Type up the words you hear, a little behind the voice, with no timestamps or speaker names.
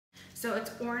So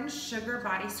it's Orange Sugar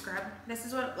Body Scrub. This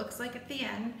is what it looks like at the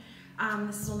end.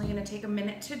 This is only gonna take a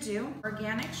minute to do.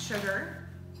 Organic sugar.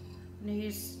 I'm gonna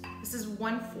use, this is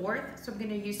 1/4, so I'm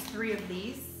gonna use 3 of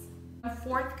these.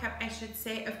 1/4 cup, I should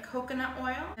say, of coconut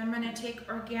oil. I'm gonna take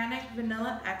organic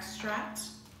vanilla extract.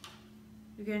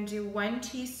 You're gonna do 1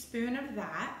 teaspoon of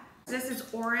that. This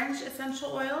is orange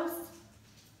essential oils.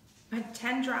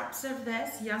 10 drops of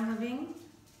this, Young Living.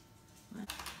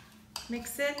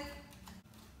 Mix it.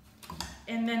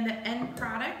 And then the end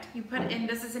product, you put in,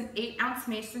 this is an 8-ounce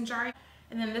mason jar.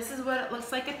 And then this is what it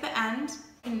looks like at the end.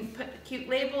 You can put cute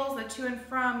labels, the to and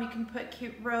from, you can put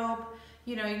cute rope,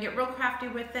 you know, you get real crafty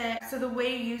with it. So the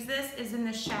way you use this is in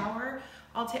the shower.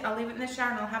 I'll leave it in the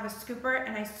shower and I'll have a scooper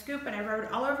and I scoop and I rub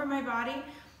it all over my body.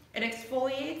 It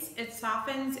exfoliates, it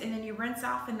softens, and then you rinse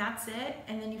off and that's it.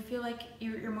 And then you feel like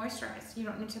you're moisturized. You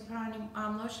don't need to put on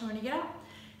any lotion when you get up.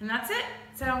 And that's it.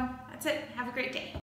 So that's it. Have a great day.